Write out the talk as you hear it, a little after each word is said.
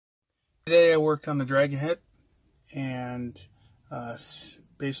Today I worked on the dragon head and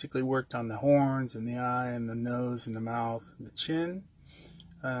basically worked on the horns and the eye and the nose and the mouth and the chin,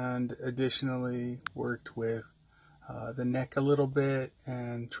 and additionally worked with the neck a little bit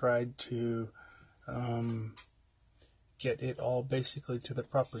and tried to get it all basically to the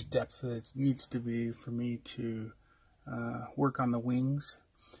proper depth that it needs to be for me to work on the wings.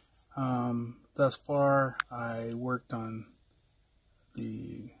 Thus far I worked on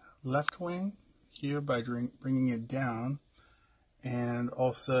the left wing here by bringing it down, and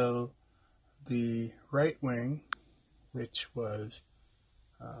also the right wing, which was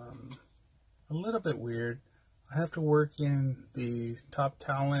a little bit weird. I have to work in the top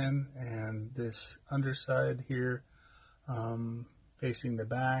talon and this underside here facing the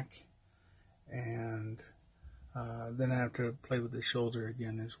back, and then I have to play with the shoulder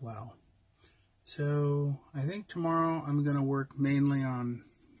again as well. So I think tomorrow I'm going to work mainly on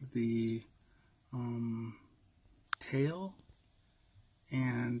the tail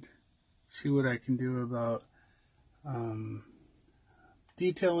and see what I can do about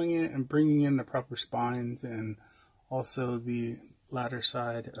detailing it and bringing in the proper spines, and also the latter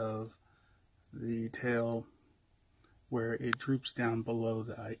side of the tail where it droops down below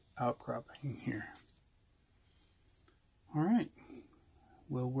the outcropping here. Alright,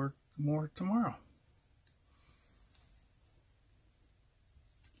 we'll work more tomorrow.